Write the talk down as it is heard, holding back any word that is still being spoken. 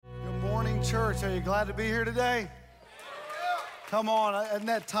morning, church. Are you glad to be here today? Come on, isn't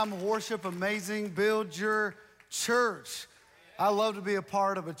that time of worship amazing? Build your church. I love to be a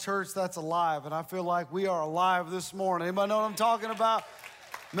part of a church that's alive, and I feel like we are alive this morning. Anybody know what I'm talking about?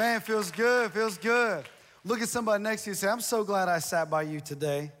 Man, it feels good, it feels good. Look at somebody next to you and say, I'm so glad I sat by you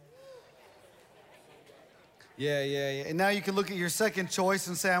today. Yeah. And now you can look at your second choice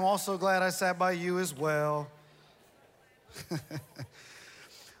and say, I'm also glad I sat by you as well.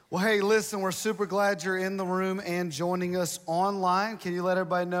 Well, hey, listen, we're super glad you're in the room and joining us online. Can you let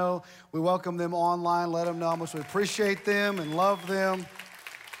everybody know we welcome them online? Let them know how much we appreciate them and love them.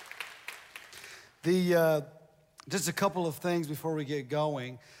 Just a couple of things before we get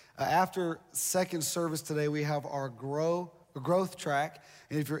going. After second service today, we have our growth track.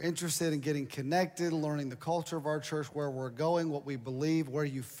 And if you're interested in getting connected, learning the culture of our church, where we're going, what we believe, where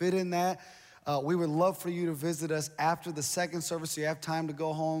you fit in that, we would love for you to visit us after the second service so you have time to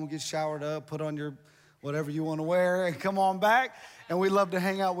go home, get showered up, put on your whatever you want to wear, and come on back. And we'd love to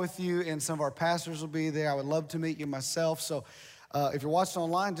hang out with you, and some of our pastors will be there. I would love to meet you myself. So if you're watching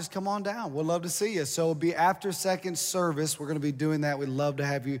online, just come on down. We'd love to see you. So it'll be after second service. We're going to be doing that. We'd love to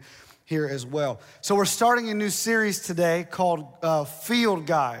have you here as well. So we're starting a new series today called Field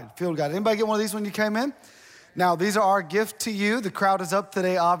Guide. Field Guide. Anybody get one of these when you came in? Now, these are our gift to you. The crowd is up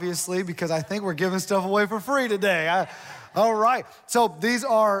today, obviously, because I think we're giving stuff away for free today. All right. So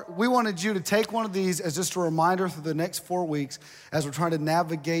we wanted you to take one of these as just a reminder through the next 4 weeks as we're trying to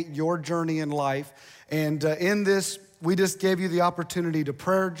navigate your journey in life. And in this, we just gave you the opportunity to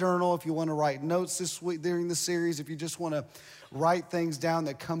prayer journal if you want to write notes this week during the series, if you just want to write things down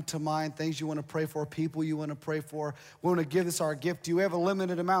that come to mind, things you want to pray for, people you want to pray for. We want to give this our gift to you. We have a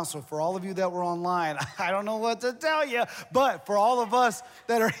limited amount, so for all of you that were online, I don't know what to tell you, but for all of us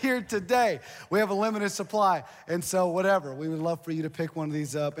that are here today, we have a limited supply. And so whatever, we would love for you to pick one of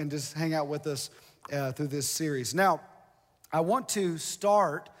these up and just hang out with us through this series. Now, I want to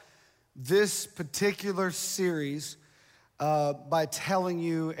start this particular series by telling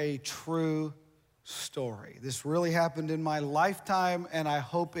you a true story. This really happened in my lifetime, and I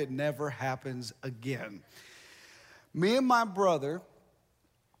hope it never happens again. Me and my brother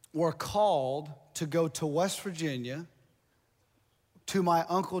were called to go to West Virginia to my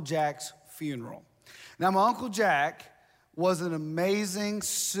Uncle Jack's funeral. Now, my Uncle Jack was an amazing,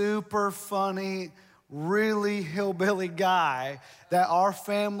 super funny, really hillbilly guy that our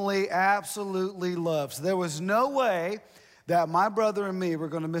family absolutely loves. There was no way that my brother and me were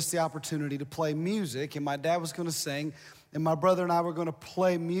going to miss the opportunity to play music, and my dad was going to sing, and my brother and I were going to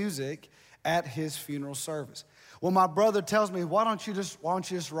play music at his funeral service. Well, my brother tells me, why don't you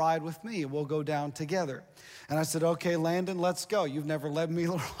just ride with me, and we'll go down together. And I said, okay, Landon, let's go. You've never led me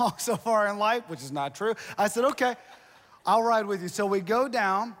wrong so far in life, which is not true. I said, okay, I'll ride with you. So we go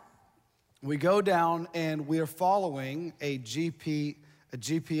down, and we are following a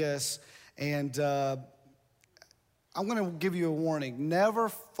GPS, and I'm going to give you a warning. Never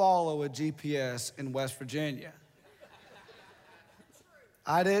follow a GPS in West Virginia.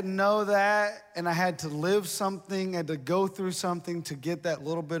 I didn't know that, and I had to live something, had to go through something to get that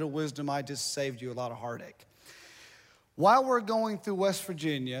little bit of wisdom. I just saved you a lot of heartache. While we're going through West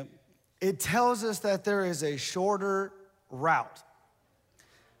Virginia, it tells us that there is a shorter route.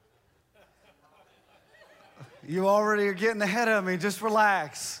 You already are getting ahead of me. Just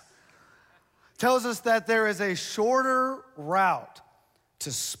relax. Tells us that there is a shorter route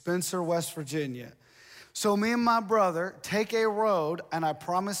to Spencer, West Virginia. So me and my brother take a road, and I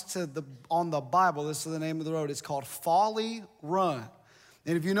promise on the Bible, this is the name of the road, it's called Folly Run.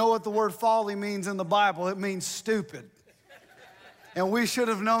 And if you know what the word folly means in the Bible, it means stupid. And we should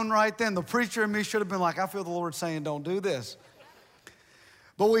have known right then. The preacher and me should have been like, I feel the Lord saying, don't do this.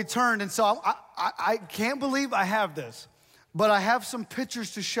 But we turned, and so I can't believe I have this. But I have some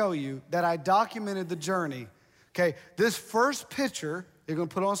pictures to show you that I documented the journey. Okay, this first picture, you're gonna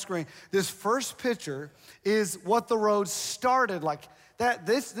put on screen, this first picture is what the road started like. That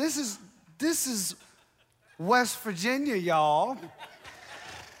this is West Virginia, y'all.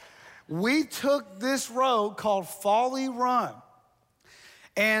 We took this road called Folly Run,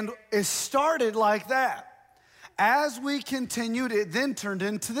 and it started like that. As we continued, it then turned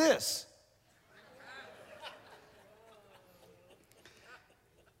into this.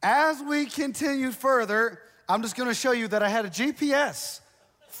 As we continued further, I'm just going to show you that I had a GPS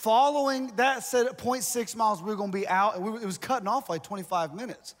following that said at 0.6 miles we were going to be out, and it was cutting off like 25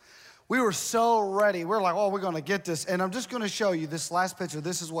 minutes. We were so ready. We were like, oh, we're going to get this. And I'm just going to show you this last picture.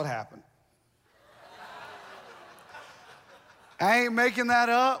 This is what happened. I ain't making that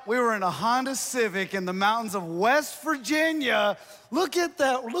up. We were in a Honda Civic in the mountains of West Virginia. Look at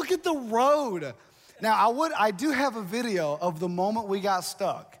that, look at the road. Now, I do have a video of the moment we got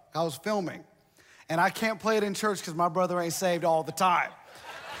stuck. I was filming, and I can't play it in church because my brother ain't saved all the time.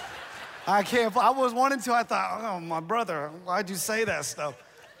 I was wanting to, I thought, oh, my brother, why'd you say that stuff?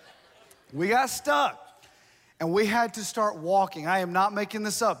 We got stuck, and we had to start walking. I am not making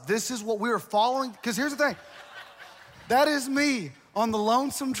this up. This is what we were following, because here's the thing. That is me on the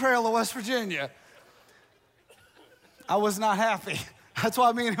lonesome trail of West Virginia. I was not happy. That's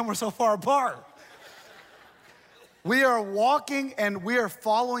why me and him were so far apart. We are walking and we are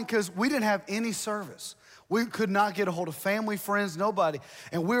following because we didn't have any service. We could not get a hold of family, friends, nobody.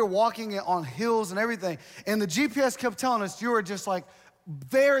 And we were walking on hills and everything. And the GPS kept telling us, you were just like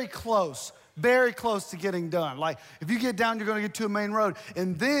very close to getting done. Like, if you get down, you're gonna get to a main road.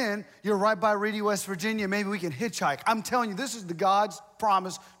 And then you're right by Reedy, West Virginia. Maybe we can hitchhike. I'm telling you, this is the God's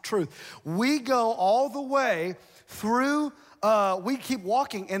promised truth. We go all the way through, we keep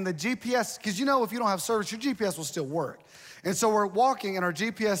walking, and the GPS, because you know if you don't have service, your GPS will still work. And so we're walking, and our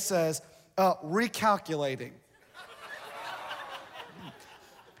GPS says, recalculating.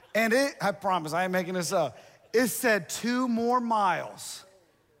 And I promise, I ain't making this up. It said 2 more miles.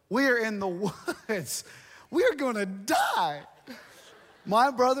 We are in the woods. We are gonna die. My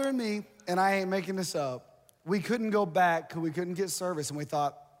brother and me, and I ain't making this up, we couldn't go back because we couldn't get service, and we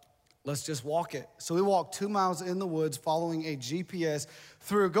thought, let's just walk it. So we walked 2 miles in the woods following a GPS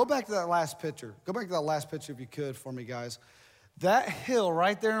through. Go back to that last picture. Go back to that last picture if you could for me, guys. That hill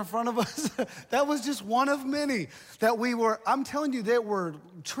right there in front of us, that was just one of many that we were, I'm telling you, there were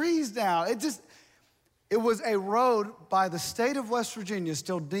trees down. It was a road by the state of West Virginia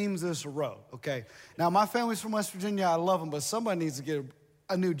still deems this a road, okay? Now, my family's from West Virginia. I love them, but somebody needs to get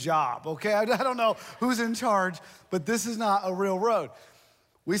a new job, okay? I don't know who's in charge, but this is not a real road.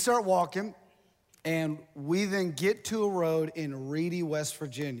 We start walking, and we then get to a road in Reedy, West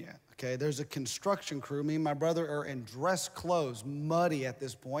Virginia, okay? There's a construction crew. Me and my brother are in dress clothes, muddy at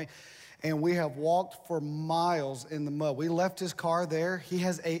this point, and we have walked for miles in the mud. We left his car there.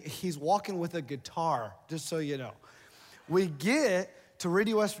 He's walking with a guitar, just so you know. We get to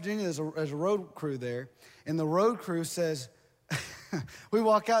Reedy, West Virginia. There's a road crew there, and the road crew says, we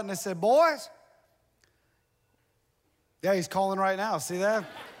walk out and they said, boys. Yeah, he's calling right now. See that?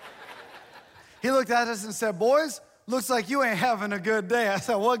 He looked at us and said, boys, looks like you ain't having a good day. I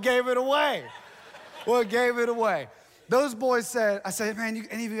said, what gave it away? What gave it away? Those boys said, I said, man,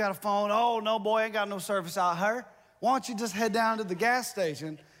 any of you got a phone? Oh, no, boy, ain't got no service out here. Why don't you just head down to the gas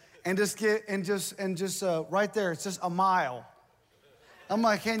station and just right there, it's just a mile. I'm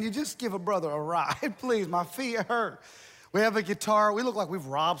like, can you just give a brother a ride, please? My feet hurt. We have a guitar. We look like we've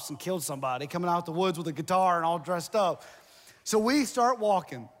robbed and killed somebody coming out the woods with a guitar and all dressed up. So we start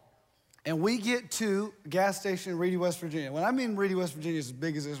walking, and we get to a gas station in Reedy, West Virginia. When I mean Reedy, West Virginia is as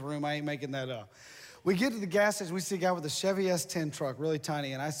big as this room, I ain't making that up. We get to the gas station, we see a guy with a Chevy S10 truck, really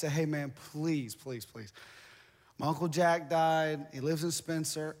tiny, and I say, hey, man, please, please, please. My Uncle Jack died. He lives in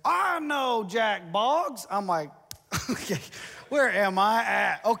Spencer. I know Jack Boggs. I'm like, okay, where am I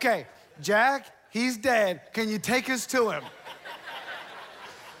at? Okay, Jack, he's dead. Can you take us to him?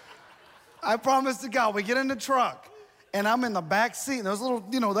 I promise to God, we get in the truck, and I'm in the back seat, and those little,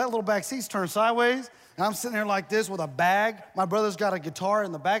 that little back seat's turned sideways, and I'm sitting there like this with a bag. My brother's got a guitar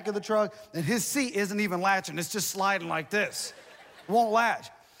in the back of the truck, and his seat isn't even latching. It's just sliding like this. It won't latch.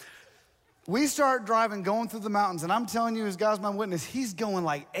 We start driving, going through the mountains, and I'm telling you, as God's my witness, he's going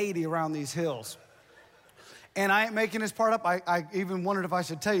like 80 around these hills. And I ain't making this part up. I even wondered if I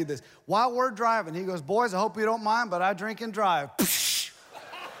should tell you this. While we're driving, he goes, boys, I hope you don't mind, but I drink and drive.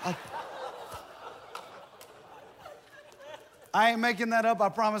 I ain't making that up. I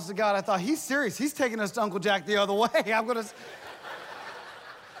promise to God. I thought, he's serious. He's taking us to Uncle Jack the other way.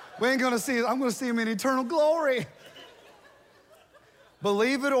 We ain't gonna see, I'm gonna see him in eternal glory.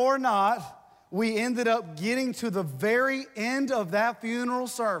 Believe it or not, we ended up getting to the very end of that funeral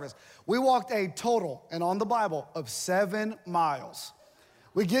service. We walked a total, and on the Bible, of 7 miles.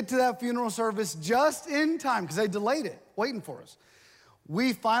 We get to that funeral service just in time, because they delayed it, waiting for us.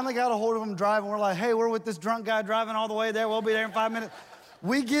 We finally got a hold of them driving. We're like, hey, we're with this drunk guy driving all the way there. We'll be there in 5 minutes.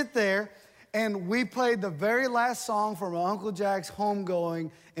 We get there, and we played the very last song from Uncle Jack's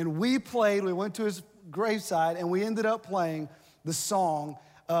homegoing, and we went to his graveside, and we ended up playing the song,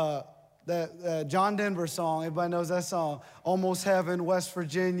 the John Denver song. Everybody knows that song. Almost Heaven, West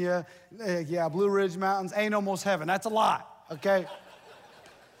Virginia. Blue Ridge Mountains. Ain't almost heaven. That's a lot, okay?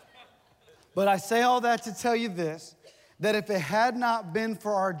 But I say all that to tell you this, that if it had not been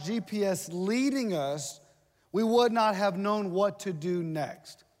for our GPS leading us, we would not have known what to do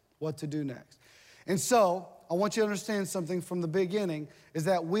next. What to do next. And so, I want you to understand something from the beginning, is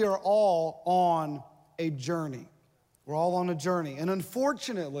that we are all on a journey. We're all on a journey. And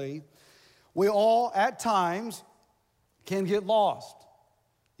unfortunately, we all, at times, can get lost.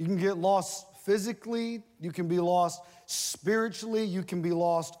 You can get lost physically, you can be lost spiritually, you can be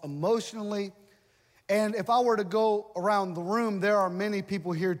lost emotionally. And if I were to go around the room, there are many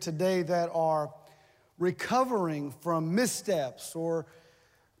people here today that are recovering from missteps or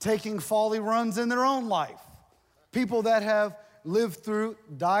taking folly runs in their own life. People that have lived through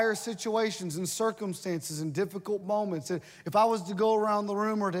dire situations and circumstances and difficult moments. If I was to go around the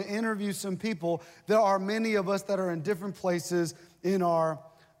room or to interview some people, there are many of us that are in different places in our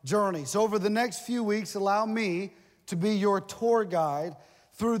journey. So over the next few weeks, allow me to be your tour guide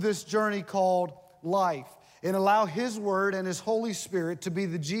through this journey called life, and allow His Word and His Holy Spirit to be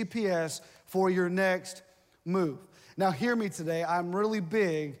the GPS for your next move. Now hear me today, I'm really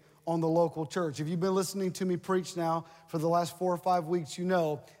big on the local church. If you've been listening to me preach now for the last 4 or 5 weeks, you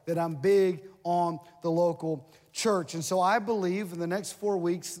know that I'm big on the local church. And so I believe in the next 4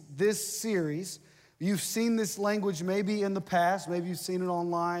 weeks, this series, you've seen this language maybe in the past, maybe you've seen it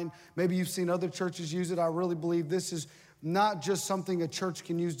online, maybe you've seen other churches use it. I really believe this is not just something a church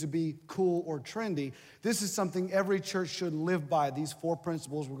can use to be cool or trendy. This is something every church should live by, these 4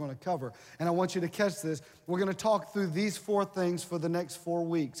 principles we're going to cover. And I want you to catch this. We're going to talk through these 4 things for the next 4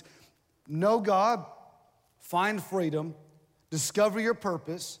 weeks. Know God, find freedom, discover your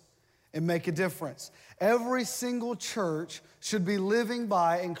purpose, and make a difference. Every single church should be living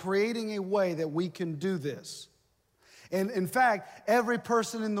by and creating a way that we can do this. And in fact, every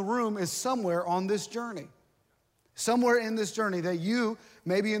person in the room is somewhere on this journey. Somewhere in this journey that you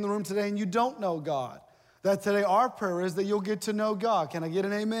may be in the room today and you don't know God. That today our prayer is that you'll get to know God. Can I get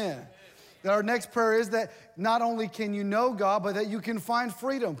an amen? That our next prayer is that not only can you know God, but that you can find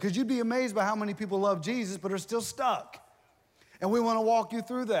freedom. Because you'd be amazed by how many people love Jesus but are still stuck. And we want to walk you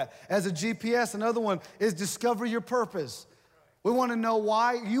through that. As a GPS, another one is discover your purpose. We want to know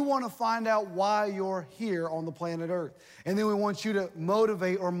why. You want to find out why you're here on the planet Earth. And then we want you to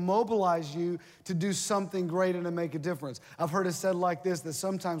motivate or mobilize you to do something great and to make a difference. I've heard it said like this, that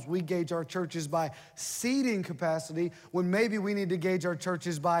sometimes we gauge our churches by seating capacity when maybe we need to gauge our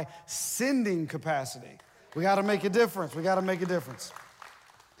churches by sending capacity. We got to make a difference. We got to make a difference.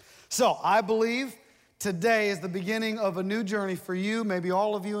 So I believe today is the beginning of a new journey for you. Maybe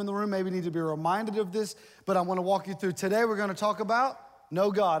all of you in the room maybe need to be reminded of this, but I want to walk you through. Today we're going to talk about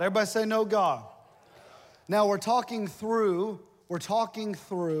know God. Everybody say know God. Now we're talking through,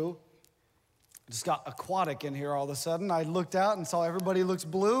 just got aquatic in here all of a sudden. I looked out and saw everybody looks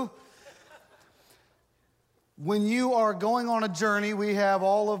blue. When you are going on a journey, we have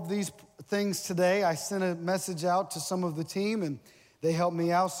all of these things today. I sent a message out to some of the team and they helped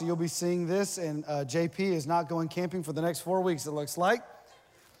me out, so you'll be seeing this, and JP is not going camping for the next 4 weeks, it looks like.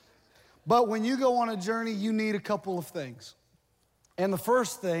 But when you go on a journey, you need a couple of things. And the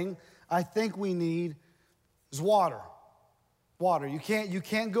first thing I think we need is water. Water. You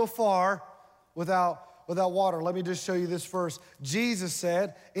can't go far without water. Let me just show you this verse. Jesus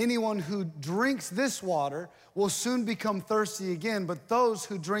said, anyone who drinks this water will soon become thirsty again, but those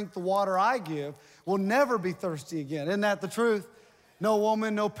who drink the water I give will never be thirsty again. Isn't that the truth? No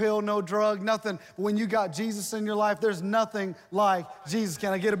woman, no pill, no drug, nothing. When you got Jesus in your life, there's nothing like Jesus.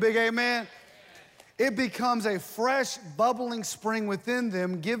 Can I get a big amen? It becomes a fresh, bubbling spring within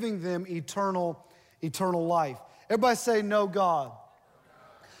them, giving them eternal life. Everybody say, no God.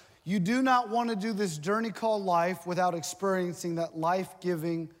 You do not want to do this journey called life without experiencing that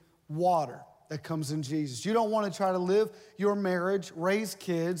life-giving water that comes in Jesus. You don't want to try to live your marriage, raise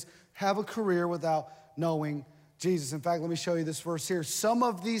kids, have a career without knowing Jesus. In fact, let me show you this verse here. Some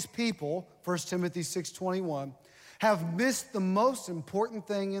of these people, 1 Timothy 6:21, have missed the most important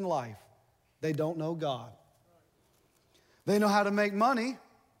thing in life. They don't know God. They know how to make money,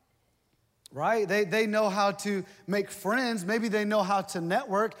 right? They know how to make friends. Maybe they know how to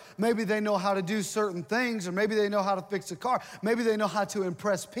network. Maybe they know how to do certain things, or maybe they know how to fix a car. Maybe they know how to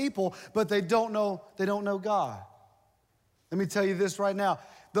impress people, but they don't know God. Let me tell you this right now.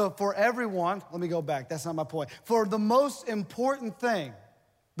 For everyone, let me go back. That's not my point. For the most important thing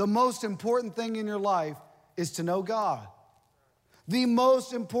in your life is to know God. The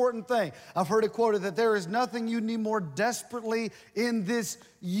most important thing. I've heard it quoted that there is nothing you need more desperately in this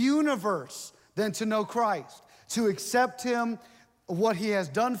universe than to know Christ, to accept Him, what He has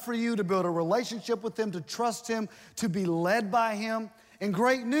done for you, to build a relationship with Him, to trust Him, to be led by Him. And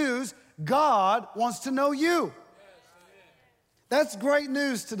great news, God wants to know you. That's great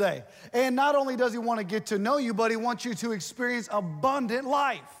news today. And not only does he want to get to know you, but he wants you to experience abundant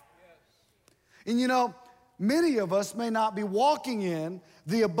life. And you know, many of us may not be walking in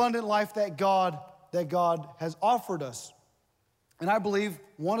the abundant life that God has offered us. And I believe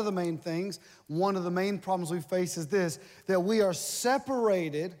one of the main things, one of the main problems we face is this, that we are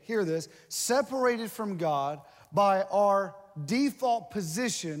separated, hear this, separated from God by our default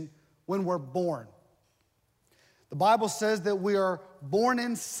position when we're born. The Bible says that we are born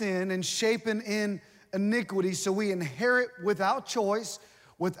in sin and shapen in iniquity, so we inherit without choice,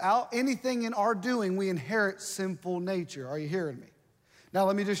 without anything in our doing, we inherit sinful nature. Are you hearing me? Now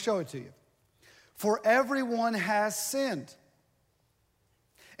let me just show it to you. For everyone has sinned,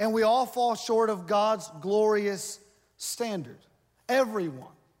 and we all fall short of God's glorious standard.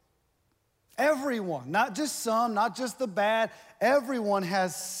 Everyone. Everyone, not just some, not just the bad, everyone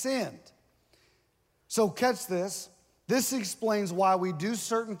has sinned. So catch this. This explains why we do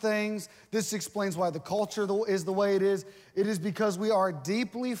certain things. This explains why the culture is the way it is. It is because we are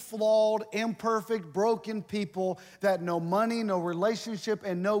deeply flawed, imperfect, broken people that no money, no relationship,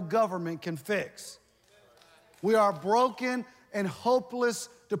 and no government can fix. We are broken and hopeless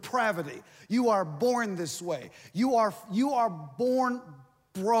depravity. You are born this way. You are born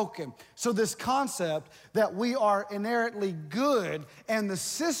broken. So this concept that we are inherently good and the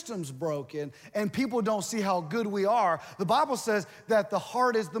system's broken and people don't see how good we are, the Bible says that the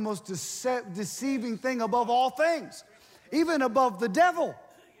heart is the most deceiving thing above all things, even above the devil.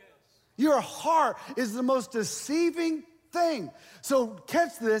 Your heart is the most deceiving thing. So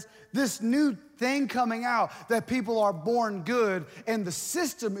catch this new thing coming out that people are born good and the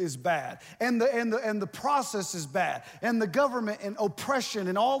system is bad and the process is bad and the government and oppression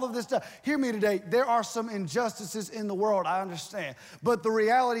and all of this stuff. Hear me today. There are some injustices in the world, I understand. But the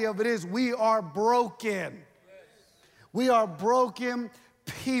reality of it is we are broken. We are broken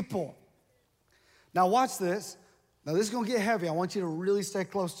people. Now watch this. Now this is going to get heavy. I want you to really stay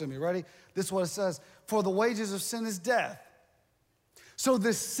close to me. Ready? This is what it says. For the wages of sin is death. So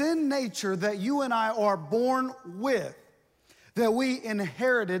the sin nature that you and I are born with, that we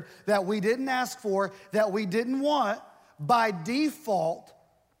inherited, that we didn't ask for, that we didn't want, by default,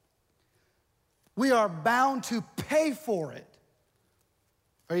 we are bound to pay for it.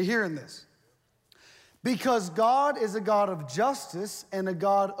 Are you hearing this? Because God is a God of justice and a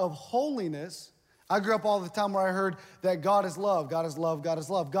God of holiness. I grew up all the time where I heard that God is love, God is love, God is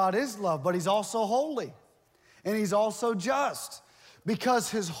love. God is love, but he's also holy. And he's also just. Because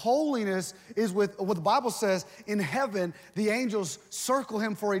his holiness is with what the Bible says in heaven, the angels circle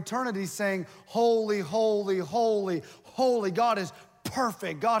him for eternity saying, holy, holy, holy, holy. God is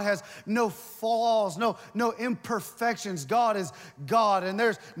perfect. God has no flaws, no imperfections. God is God, and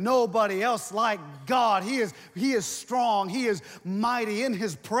there's nobody else like God. He is strong. He is mighty in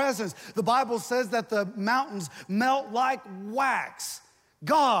his presence. The Bible says that the mountains melt like wax.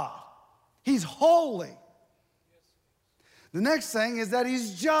 God, he's holy. The next thing is that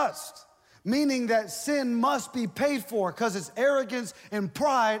he's just, meaning that sin must be paid for because it's arrogance and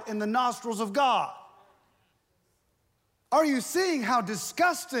pride in the nostrils of God. Are you seeing how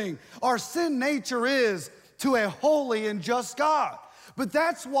disgusting our sin nature is to a holy and just God? But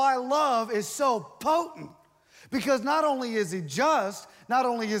that's why love is so potent, because not only is he just, not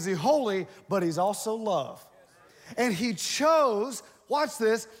only is he holy, but he's also love. And he chose, watch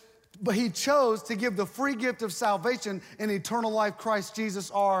this, but he chose to give the free gift of salvation and eternal life, Christ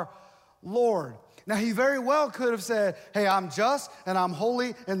Jesus our Lord. Now, he very well could have said, hey, I'm just and I'm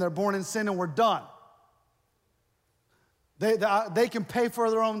holy and they're born in sin and we're done. They can pay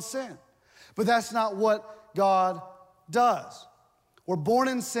for their own sin. But that's not what God does. We're born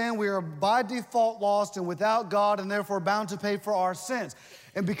in sin, we are by default lost and without God and therefore bound to pay for our sins.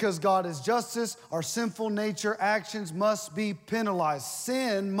 And because God is justice, our sinful nature actions must be penalized.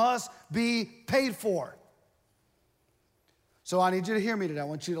 Sin must be paid for. So I need you to hear me today. I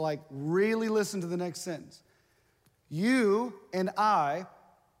want you to really listen to the next sentence. You and I,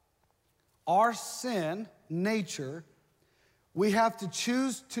 our sin nature, we have to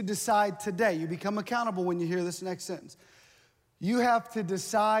choose to decide today. You become accountable when you hear this next sentence. You have to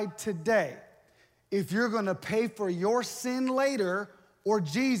decide today if you're going to pay for your sin later or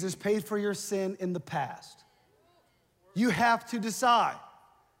Jesus paid for your sin in the past. You have to decide.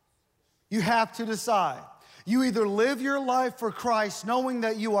 You have to decide. You either live your life for Christ knowing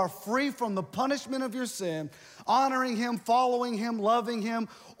that you are free from the punishment of your sin, honoring him, following him, loving him,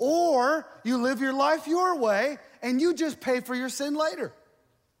 or you live your life your way and you just pay for your sin later.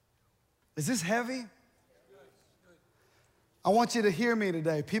 Is this heavy? I want you to hear me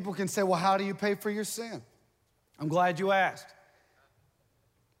today. People can say, well, how do you pay for your sin? I'm glad you asked.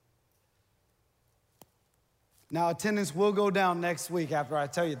 Now, attendance will go down next week after I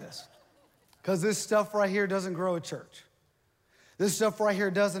tell you this, because this stuff right here doesn't grow a church. This stuff right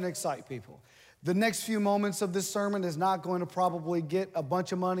here doesn't excite people. The next few moments of this sermon is not going to probably get a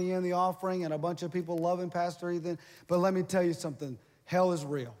bunch of money in the offering and a bunch of people loving Pastor Ethan, but let me tell you something. Hell is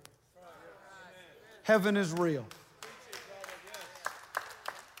real. Heaven is real.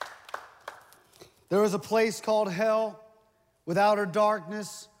 There is a place called hell with outer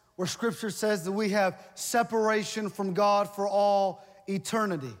darkness where Scripture says that we have separation from God for all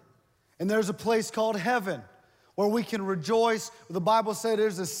eternity. And there's a place called heaven where we can rejoice. The Bible said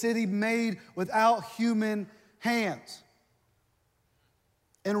there's a city made without human hands.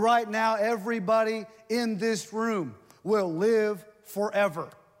 And right now, everybody in this room will live forever.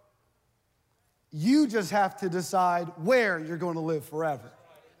 You just have to decide where you're going to live forever.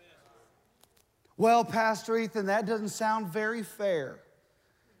 Well, Pastor Ethan, that doesn't sound very fair.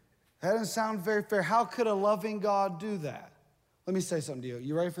 That doesn't sound very fair. How could a loving God do that? Let me say something to you.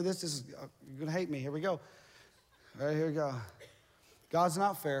 You ready for this? You're going to hate me. Here we go. All right, here we go. God's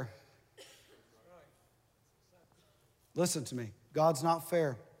not fair. Listen to me. God's not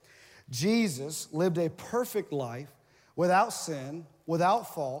fair. Jesus lived a perfect life without sin,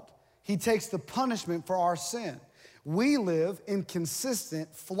 without fault. He takes the punishment for our sin. We live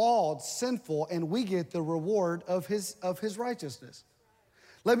inconsistent, flawed, sinful, and we get the reward of his righteousness.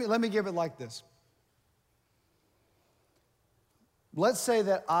 Let me give it like this. Let's say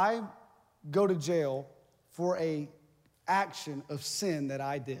that I go to jail for an action of sin that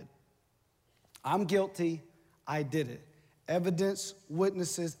I did. I'm guilty, I did it. Evidence,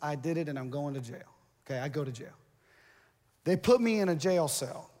 witnesses, I did it, and I'm going to jail. Okay, I go to jail. They put me in a jail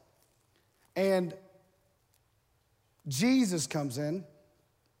cell, and Jesus comes in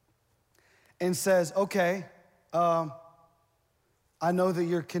and says, okay, I know that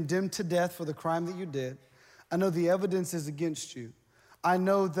you're condemned to death for the crime that you did. I know the evidence is against you. I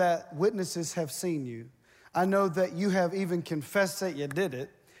know that witnesses have seen you. I know that you have even confessed that you did it.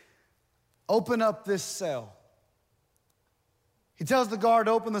 Open up this cell. He tells the guard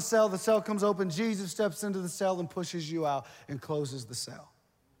to open the cell comes open. Jesus steps into the cell and pushes you out and closes the cell.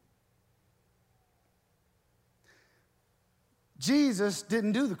 Jesus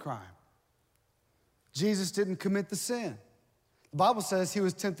didn't do the crime. Jesus didn't commit the sin. The Bible says he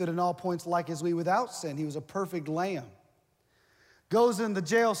was tempted in all points like as we without sin. He was a perfect lamb. Goes in the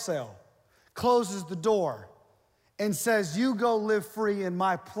jail cell, closes the door, and says, you go live free in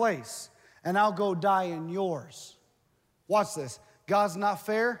my place, and I'll go die in yours. Watch this. God's not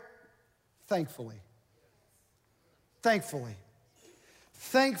fair? Thankfully. Thankfully.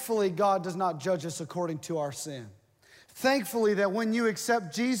 Thankfully, God does not judge us according to our sin. Thankfully that when you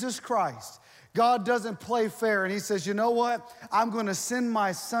accept Jesus Christ, God doesn't play fair, and he says, you know what? I'm going to send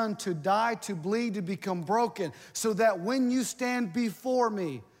my son to die, to bleed, to become broken, so that when you stand before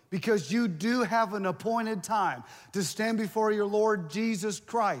me, because you do have an appointed time to stand before your Lord Jesus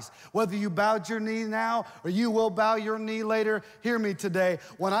Christ, whether you bowed your knee now or you will bow your knee later, hear me today.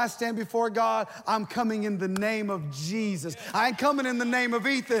 When I stand before God, I'm coming in the name of Jesus. I ain't coming in the name of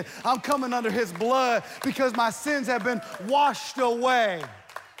Ethan. I'm coming under his blood because my sins have been washed away.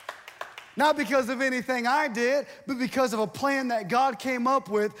 Not because of anything I did, but because of a plan that God came up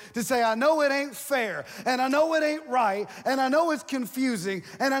with to say, I know it ain't fair, and I know it ain't right, and I know it's confusing,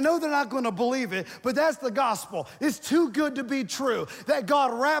 and I know they're not going to believe it, but that's the gospel. It's too good to be true that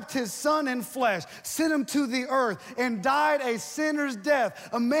God wrapped his son in flesh, sent him to the earth, and died a sinner's death,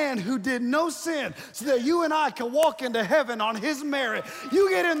 a man who did no sin, so that you and I can walk into heaven on his merit. You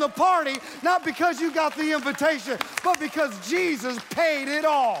get in the party, not because you got the invitation, but because Jesus paid it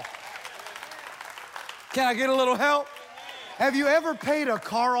all. Can I get a little help? Have you ever paid a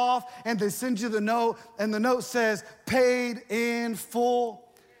car off and they send you the note and the note says paid in full?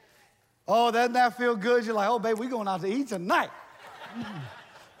 Oh, doesn't that feel good? You're like, oh, babe, we're going out to eat tonight.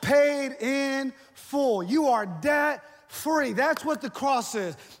 Paid in full. You are debt free. That's what the cross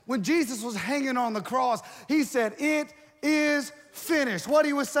is. When Jesus was hanging on the cross, he said, it is finished. What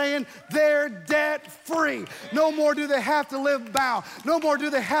he was saying, they're debt free. No more do they have to live bound. No more do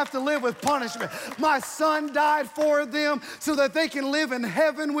they have to live with punishment. My son died for them so that they can live in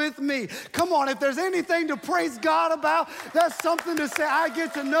heaven with me. Come on, if there's anything to praise God about, that's something to say, I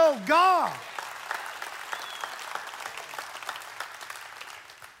get to know God.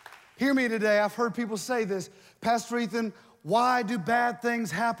 Hear me today. I've heard people say this, Pastor Ethan, why do bad things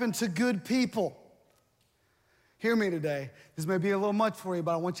happen to good people? Hear me today. This may be a little much for you,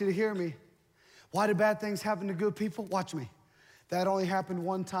 but I want you to hear me. Why do bad things happen to good people? Watch me. That only happened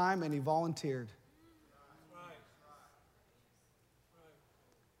one time, and he volunteered.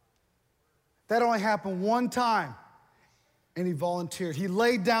 That only happened one time, and he volunteered. He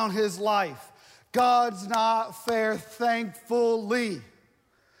laid down his life. God's not fair, thankfully.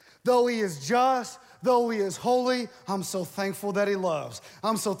 Though he is just, though he is holy, I'm so thankful that he loves.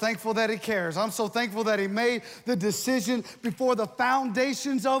 I'm so thankful that he cares. I'm so thankful that he made the decision before the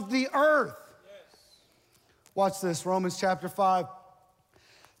foundations of the earth. Yes. Watch this, Romans chapter 5.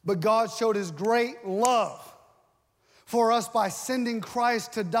 But God showed his great love for us by sending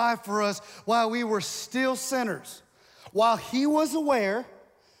Christ to die for us while we were still sinners, while he was aware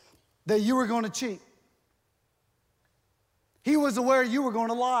that you were going to cheat. He was aware you were going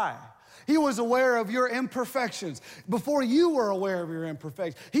to lie. He was aware of your imperfections before you were aware of your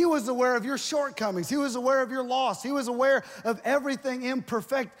imperfections. He was aware of your shortcomings. He was aware of your loss. He was aware of everything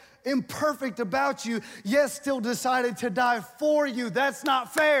imperfect about you, yet still decided to die for you. That's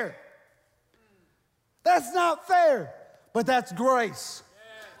not fair. That's not fair, but that's grace.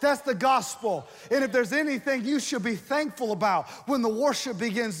 That's the gospel. And if there's anything you should be thankful about when the worship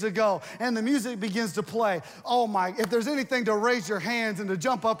begins to go and the music begins to play, if there's anything to raise your hands and to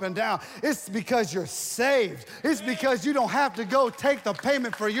jump up and down, it's because you're saved. It's because you don't have to go take the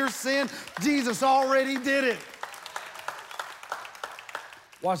payment for your sin. Jesus already did it.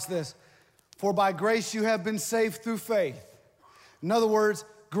 Watch this. For by grace you have been saved through faith. In other words,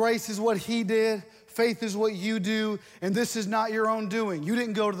 grace is what he did. Faith is what you do, and this is not your own doing. You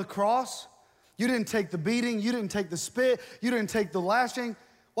didn't go to the cross. You didn't take the beating. You didn't take the spit. You didn't take the lashing.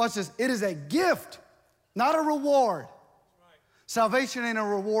 Watch this. It is a gift, not a reward. Right. Salvation ain't a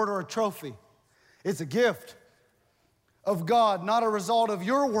reward or a trophy. It's a gift of God, not a result of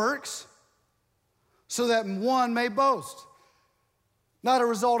your works, so that one may boast. Not a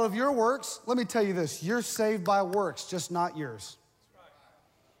result of your works. Let me tell you this. You're saved by works, just not yours.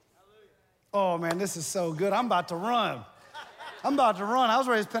 Oh, man, this is so good. I'm about to run. I was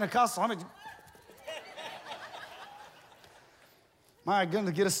raised Pentecostal. My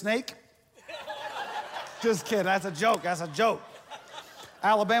goodness, get a snake? Just kidding. That's a joke.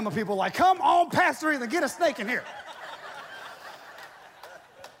 Alabama people are like, come on, Pastor Ethan, get a snake in here.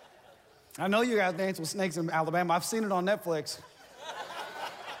 I know you guys dance with snakes in Alabama. I've seen it on Netflix.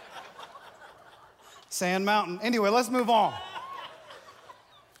 Sand Mountain. Anyway, let's move on.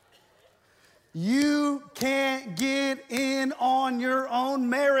 You can't get in on your own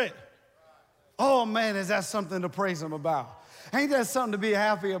merit. Oh, man, is that something to praise him about? Ain't that something to be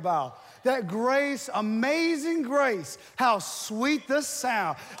happy about? That grace, amazing grace, how sweet the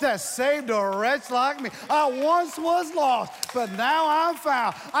sound that saved a wretch like me. I once was lost, but now I'm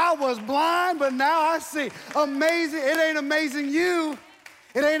found. I was blind, but now I see. Amazing. It ain't amazing you.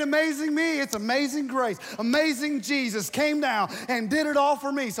 It ain't amazing me, it's amazing grace. Amazing Jesus came down and did it all for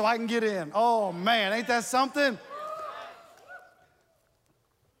me so I can get in. Oh man, ain't that something?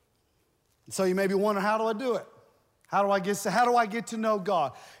 So you may be wondering, how do I do it? How do I get to know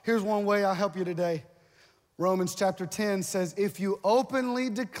God? Here's one way I'll help you today. Romans chapter 10 says, if you openly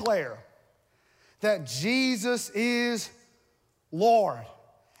declare that Jesus is Lord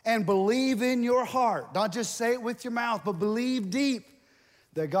and believe in your heart, not just say it with your mouth, but believe deep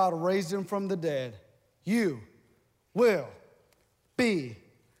that God raised him from the dead, you will be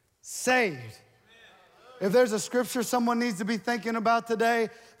saved. If there's a scripture someone needs to be thinking about today,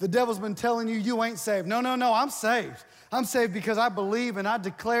 the devil's been telling you ain't saved. No, I'm saved. I'm saved because I believe and I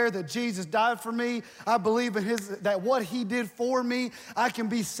declare that Jesus died for me. I believe in that what he did for me, I can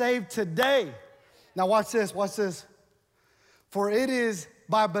be saved today. Now watch this. For it is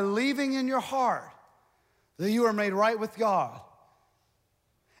by believing in your heart that you are made right with God.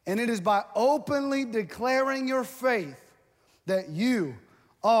 And it is by openly declaring your faith that you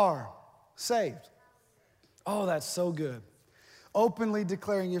are saved. Oh, that's so good. Openly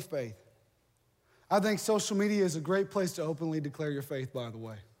declaring your faith. I think social media is a great place to openly declare your faith, by the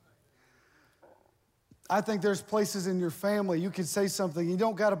way. I think there's places in your family you can say something. You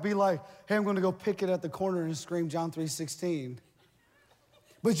don't got to be like, hey, I'm going to go pick it at the corner and scream John 3:16.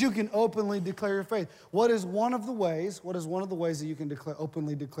 But you can openly declare your faith. What is one of the ways that you can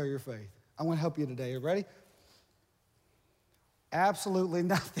openly declare your faith? I want to help you today. You ready? Absolutely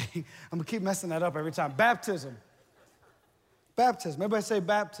nothing. I'm going to keep messing that up every time. Baptism. Everybody say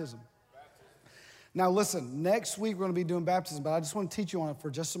baptism. Now listen, next week we're going to be doing baptism, but I just want to teach you on it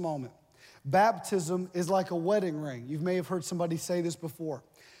for just a moment. Baptism is like a wedding ring. You may have heard somebody say this before,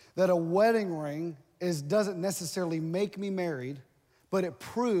 that a wedding ring doesn't necessarily make me married, but it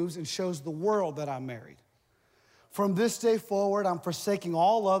proves and shows the world that I'm married. From this day forward, I'm forsaking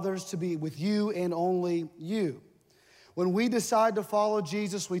all others to be with you and only you. When we decide to follow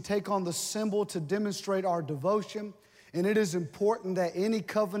Jesus, we take on the symbol to demonstrate our devotion And it is important that any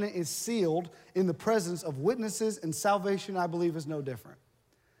covenant is sealed in the presence of witnesses, and salvation, I believe, is no different.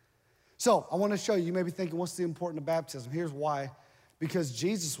 So I want to show you. You may be thinking, what's the importance of baptism? Here's why. Because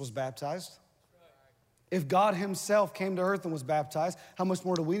Jesus was baptized. If God himself came to earth and was baptized, how much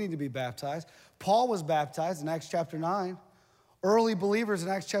more do we need to be baptized? Paul was baptized in Acts chapter 9. Early believers in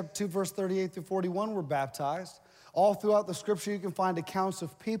Acts chapter 2, verse 38 through 41 were baptized. All throughout the scripture, you can find accounts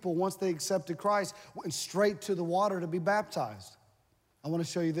of people, once they accepted Christ, went straight to the water to be baptized. I want to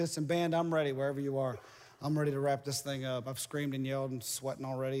show you this. And band, I'm ready wherever you are. I'm ready to wrap this thing up. I've screamed and yelled and sweating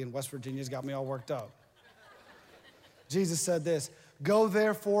already, and West Virginia's got me all worked up. Jesus said this, "Go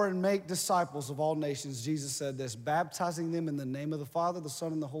therefore and make disciples of all nations." Jesus said this, baptizing them in the name of the Father, the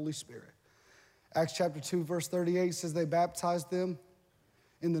Son, and the Holy Spirit. Acts chapter 2, verse 38 says they baptized them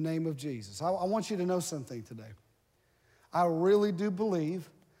in the name of Jesus. I want you to know something today. I really do believe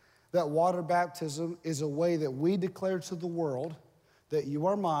that water baptism is a way that we declare to the world that you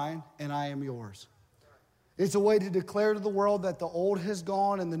are mine and I am yours. It's a way to declare to the world that the old has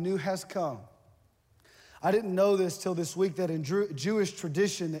gone and the new has come. I didn't know this till this week, that in Jewish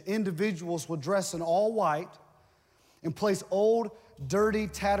tradition, the individuals would dress in all white and place old, dirty,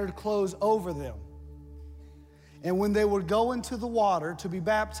 tattered clothes over them. And when they would go into the water to be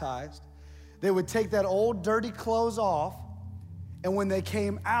baptized, they would take that old, dirty clothes off, and when they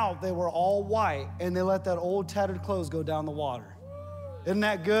came out, they were all white, and they let that old, tattered clothes go down the water. Isn't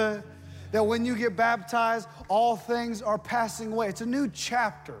that good? That when you get baptized, all things are passing away. It's a new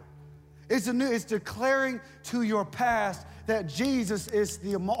chapter. It's declaring to your past that Jesus is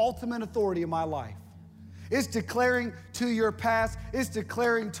the ultimate authority in my life. It's declaring to your past. It's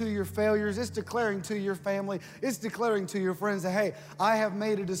declaring to your failures. It's declaring to your family. It's declaring to your friends that, hey, I have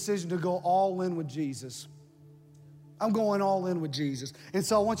made a decision to go all in with Jesus. I'm going all in with Jesus. And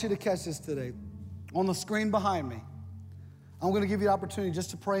so I want you to catch this today. On the screen behind me, I'm going to give you the opportunity just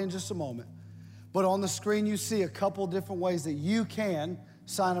to pray in just a moment. But on the screen, you see a couple different ways that you can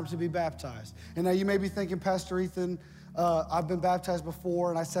sign up to be baptized. And now you may be thinking, Pastor Ethan, I've been baptized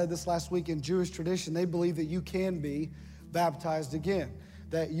before, and I said this last week, in Jewish tradition, they believe that you can be baptized again,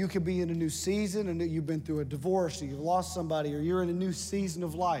 that you could be in a new season, and that you've been through a divorce, or you've lost somebody, or you're in a new season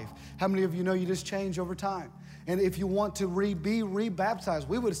of life. How many of you know you just change over time? And if you want to be re-baptized,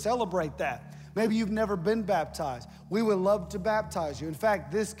 we would celebrate that. Maybe you've never been baptized. We would love to baptize you. In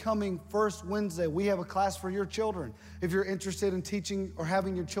fact, this coming first Wednesday, we have a class for your children. If you're interested in teaching or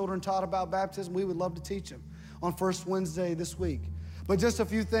having your children taught about baptism, we would love to teach them on first Wednesday this week. But just a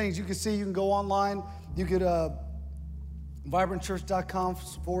few things. You can see, you can go online. You could,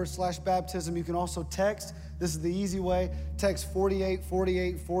 vibrantchurch.com/baptism. You can also text. This is the easy way. Text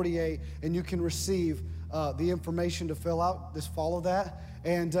 484848, and you can receive the information to fill out. Just follow that.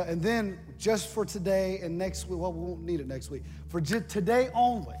 And then just for today and next week, well, we won't need it next week. For today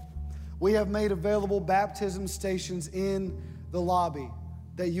only, we have made available baptism stations in the lobby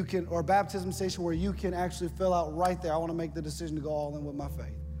that you can, or a baptism station where you can actually fill out right there. I want to make the decision to go all in with my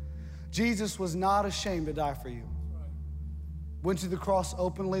faith. Jesus was not ashamed to die for you. Went to the cross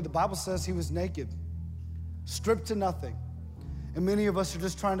openly. The Bible says he was naked, stripped to nothing. And many of us are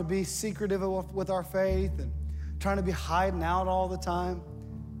just trying to be secretive with our faith and trying to be hiding out all the time.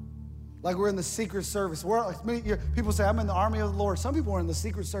 Like we're in the secret service. People say, I'm in the army of the Lord. Some people are in the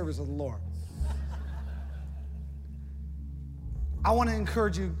secret service of the Lord. I want to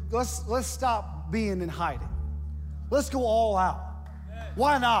encourage you, let's stop being in hiding. Let's go all out.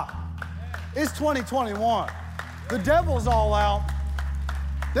 Why not? It's 2021. The devil's all out.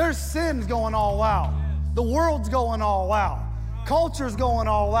 There's sin's going all out. The world's going all out. Culture's going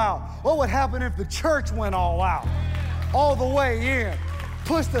all out. What would happen if the church went all out? All the way in.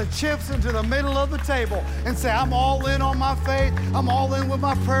 Push the chips into the middle of the table and say, I'm all in on my faith. I'm all in with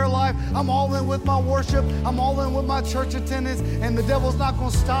my prayer life. I'm all in with my worship. I'm all in with my church attendance. And the devil's not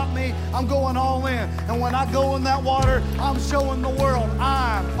going to stop me. I'm going all in. And when I go in that water, I'm showing the world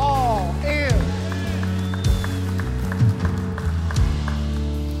I'm all in.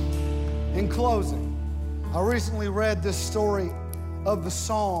 In closing, I recently read this story of the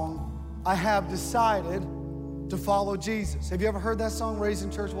song, I Have Decided to Follow Jesus. Have you ever heard that song, Raised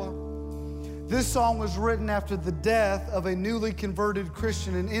in Church? Well, this song was written after the death of a newly converted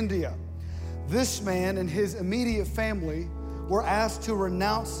Christian in India. This man and his immediate family were asked to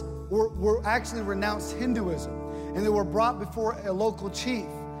renounce Hinduism, and they were brought before a local chief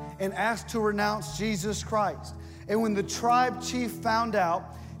and asked to renounce Jesus Christ. And when the tribe chief found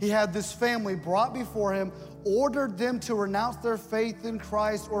out, he had this family brought before him, ordered them to renounce their faith in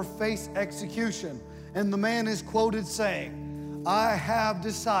Christ or face execution. And the man is quoted saying, I have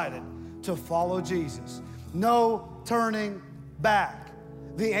decided to follow Jesus. No turning back.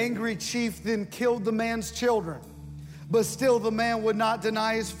 The angry chief then killed the man's children, but still the man would not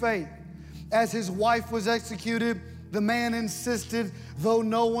deny his faith. As his wife was executed, the man insisted, though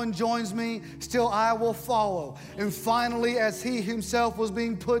no one joins me, still I will follow. And finally, as he himself was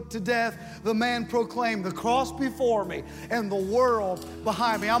being put to death, the man proclaimed, the cross before me and the world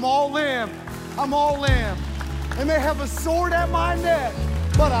behind me. I'm all in. I'm all in. They may have a sword at my neck,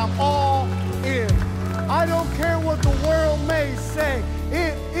 but I'm all in. I don't care what the world may say.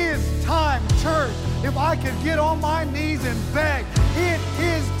 It is time, church. If I could get on my knees and beg, it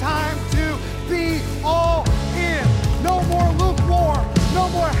is time to be all in. No more lukewarm, no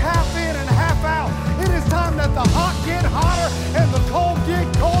more half in and half out. It is time that the hot get hotter and the cold get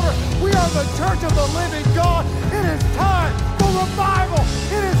colder. We are the church of the living God. It is time for revival.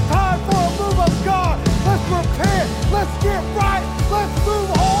 It is time for a move of God. Let's repent. Let's get right. Let's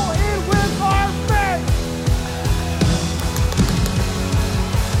move all in with our faith.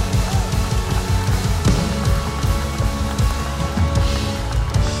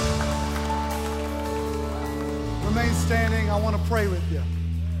 Remain standing. I want to pray with you.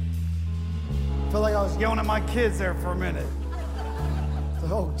 I feel like I was yelling at my kids there for a minute.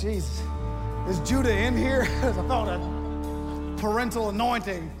 Oh, Jesus. Is Judah in here? I felt a parental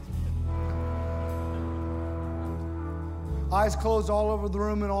anointing. Eyes closed all over the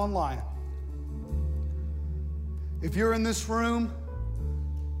room and online. If you're in this room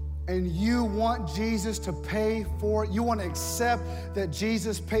and you want Jesus to pay for it, you want to accept that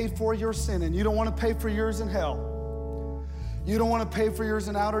Jesus paid for your sin, and you don't want to pay for yours in hell. You don't want to pay for yours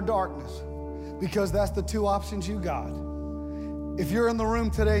in outer darkness, because that's the two options you got. If you're in the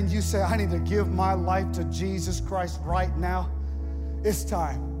room today and you say, I need to give my life to Jesus Christ right now, it's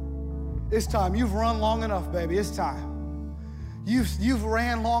time. It's time. You've run long enough, baby. It's time. You've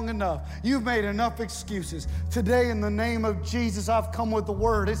ran long enough. You've made enough excuses. Today, in the name of Jesus, I've come with the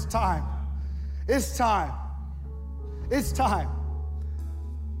word. It's time. It's time. It's time.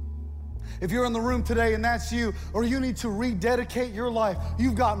 If you're in the room today and that's you, or you need to rededicate your life,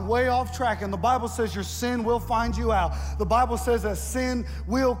 you've gotten way off track, and the Bible says your sin will find you out. The Bible says that sin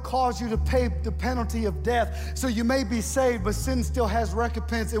will cause you to pay the penalty of death. So you may be saved, but sin still has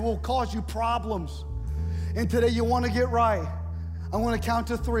recompense. It will cause you problems. And today you want to get right. I'm going to count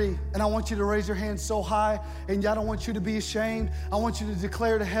to 3, and I want you to raise your hand so high, and I don't want you to be ashamed. I want you to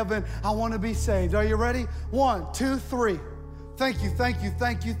declare to heaven, I want to be saved. Are you ready? 1, 2, 3. Thank you, thank you,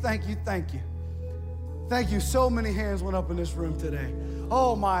 thank you, thank you, thank you. Thank you. So many hands went up in this room today.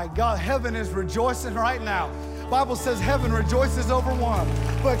 Oh my God, heaven is rejoicing right now. Bible says heaven rejoices over one.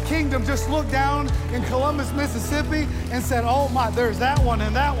 But Kingdom just looked down in Columbus, Mississippi and said, oh my, there's that one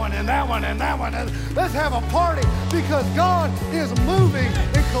and that one and that one and that one. Let's have a party, because God is moving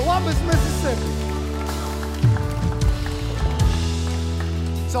in Columbus, Mississippi.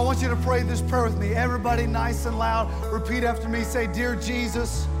 So I want you to pray this prayer with me. Everybody nice and loud. Repeat after me. Say, Dear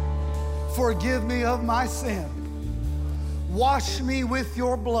Jesus, forgive me of my sin. Wash me with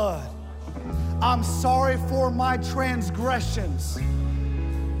your blood. I'm sorry for my transgressions.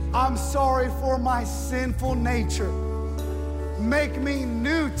 I'm sorry for my sinful nature. Make me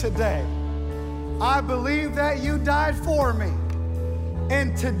new today. I believe that you died for me.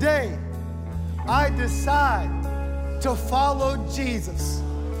 And today, I decide to follow Jesus.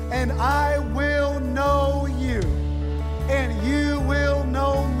 And I will know you, and you will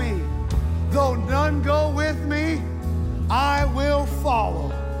know me. Though none go with me, I will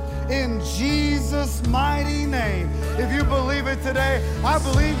follow. In Jesus' mighty name. If you believe it today, I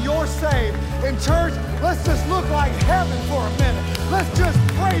believe you're saved. In church, let's just look like heaven for a minute. Let's just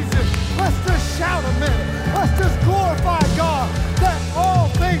praise Him. Let's just shout a minute. Let's just glorify God that all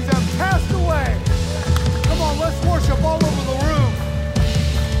things have passed away. Come on, let's worship all over the room.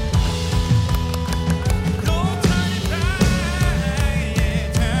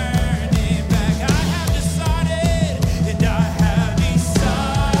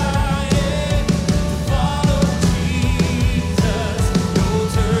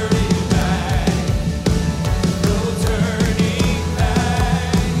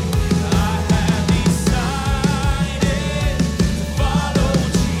 Follow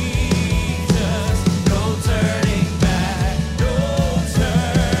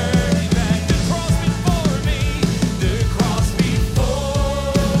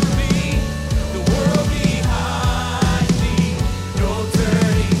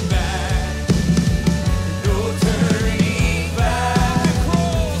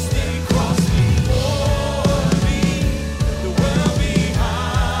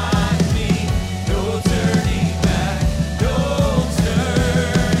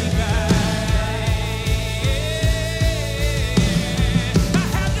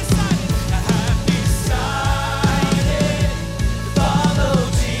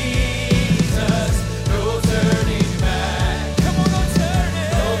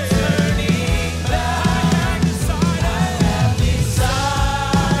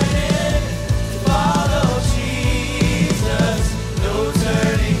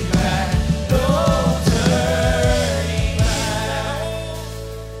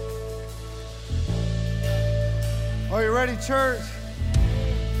Are you ready, church?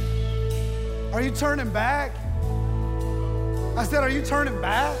 Are you turning back? I said, are you turning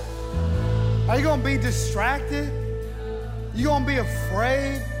back? Are you gonna be distracted? You gonna be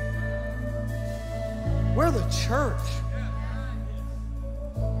afraid? We're the church.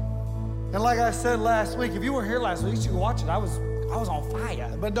 And like I said last week, if you were here last week, you should watch it. I was on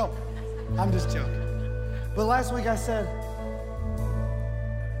fire, but don't. I'm just joking. But last week I said,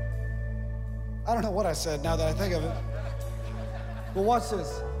 I don't know what I said now that I think of it. But watch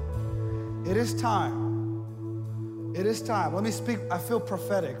this. It is time. It is time. Let me speak. I feel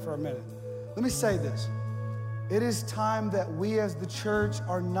prophetic for a minute. Let me say this. It is time that we as the church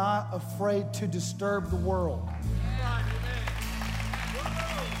are not afraid to disturb the world.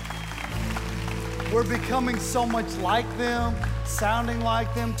 We're becoming so much like them, sounding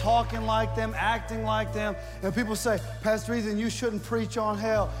like them, talking like them, acting like them. And people say, Pastor Ethan, you shouldn't preach on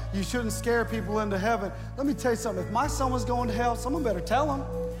hell. You shouldn't scare people into heaven. Let me tell you something. If my son was going to hell, someone better tell him.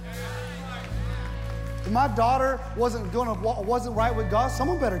 If my daughter wasn't right with God,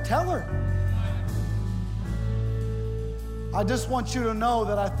 someone better tell her. I just want you to know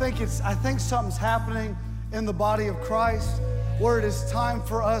that I think something's happening in the body of Christ where it is time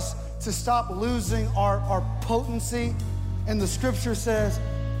for us to stop losing our potency. And the scripture says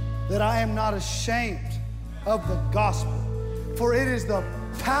that I am not ashamed of the gospel, for it is the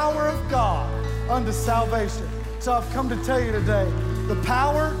power of God unto salvation. So I've come to tell you today, the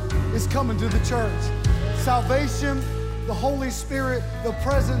power is coming to the church. Salvation, the Holy Spirit, the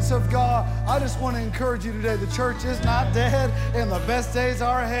presence of God. I just want to encourage you today, the church is not dead and the best days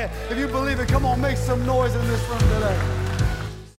are ahead. If you believe it, come on, make some noise in this room today.